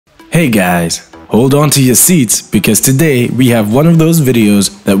Hey guys, hold on to your seats because today we have one of those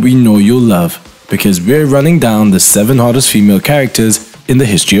videos that we know you'll love because we're running down the 7 hottest female characters in the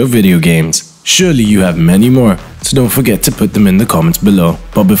history of video games. Surely you have many more, so don't forget to put them in the comments below.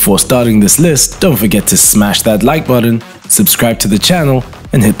 But before starting this list, don't forget to smash that like button, subscribe to the channel,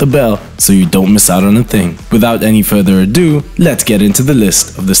 and hit the bell so you don't miss out on a thing. Without any further ado, let's get into the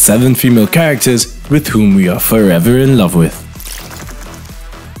list of the 7 female characters with whom we are forever in love with.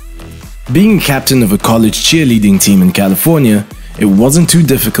 Being captain of a college cheerleading team in California, it wasn't too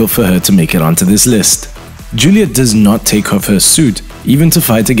difficult for her to make it onto this list. Juliet does not take off her suit, even to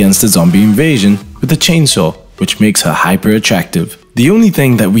fight against a zombie invasion with a chainsaw, which makes her hyper attractive. The only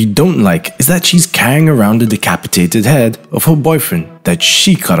thing that we don't like is that she's carrying around the decapitated head of her boyfriend that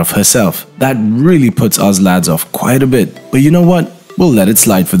she cut off herself. That really puts us lads off quite a bit, but you know what? We'll let it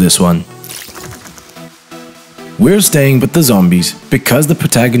slide for this one. We're staying with the zombies because the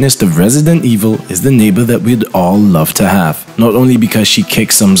protagonist of Resident Evil is the neighbor that we'd all love to have. Not only because she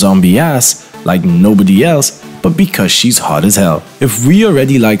kicks some zombie ass like nobody else, but because she's hot as hell. If we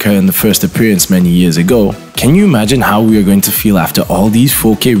already like her in the first appearance many years ago, can you imagine how we are going to feel after all these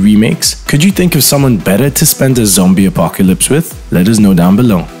 4K remakes? Could you think of someone better to spend a zombie apocalypse with? Let us know down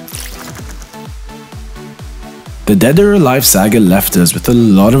below. The Dead or Alive saga left us with a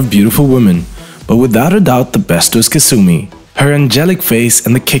lot of beautiful women, but without a doubt the best was Kasumi. Her angelic face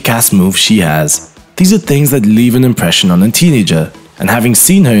and the kick-ass moves she has. These are things that leave an impression on a teenager, and having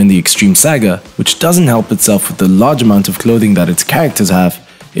seen her in the Extreme Saga, which doesn't help itself with the large amount of clothing that its characters have,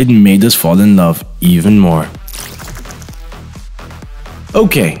 it made us fall in love even more.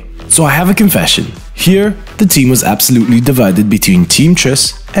 Okay, so I have a confession. Here, the team was absolutely divided between Team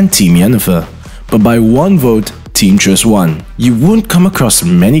Triss and Team Yennefer, but by one vote, Team Triss won. You won't come across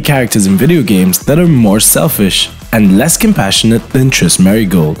many characters in video games that are more selfish and less compassionate than Triss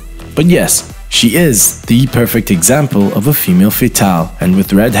Merigold. But yes, she is the perfect example of a female fatale, and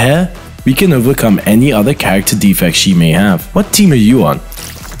with red hair, we can overcome any other character defects she may have. What team are you on?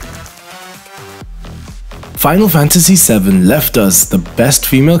 Final Fantasy VII left us the best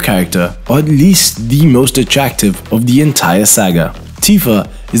female character, or at least the most attractive of the entire saga. Tifa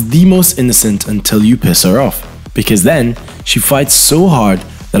is the most innocent until you piss her off, because then she fights so hard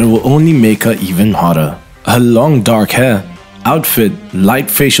that it will only make her even hotter. Her long dark hair, outfit,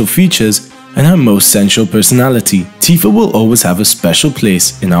 light facial features, and her most sensual personality, Tifa will always have a special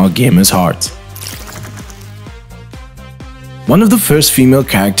place in our gamers' hearts. One of the first female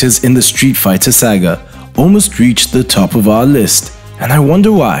characters in the Street Fighter saga almost reached the top of our list, and I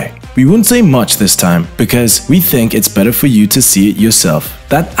wonder why. We won't say much this time because we think it's better for you to see it yourself.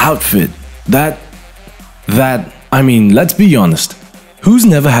 That outfit, I mean, let's be honest. Who's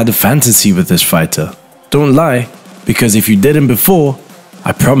never had a fantasy with this fighter? Don't lie, because if you didn't before,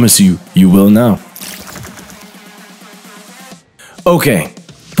 I promise you, you will now. Okay,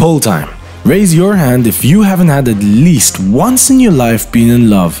 poll time. Raise your hand if you haven't had at least once in your life been in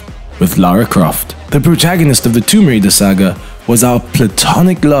love with Lara Croft. The protagonist of the Tomb Raider saga was our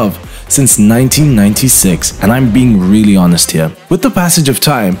platonic love since 1996, and I'm being really honest here. With the passage of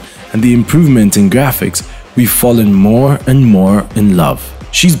time and the improvement in graphics, we've fallen more and more in love.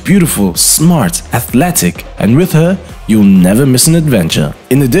 She's beautiful, smart, athletic, and with her, you'll never miss an adventure.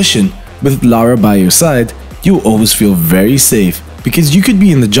 In addition, with Lara by your side, you'll always feel very safe because you could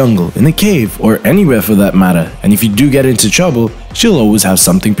be in the jungle, in a cave, or anywhere for that matter, and if you do get into trouble, she'll always have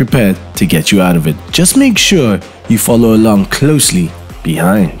something prepared to get you out of it. Just make sure you follow along closely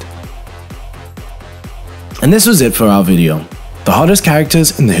behind. And this was it for our video. The hottest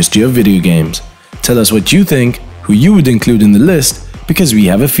characters in the history of video games. Tell us what you think, who you would include in the list, because we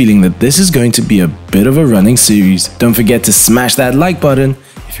have a feeling that this is going to be a bit of a running series. Don't forget to smash that like button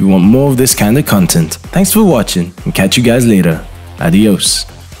if you want more of this kind of content. Thanks for watching and catch you guys later. Adios.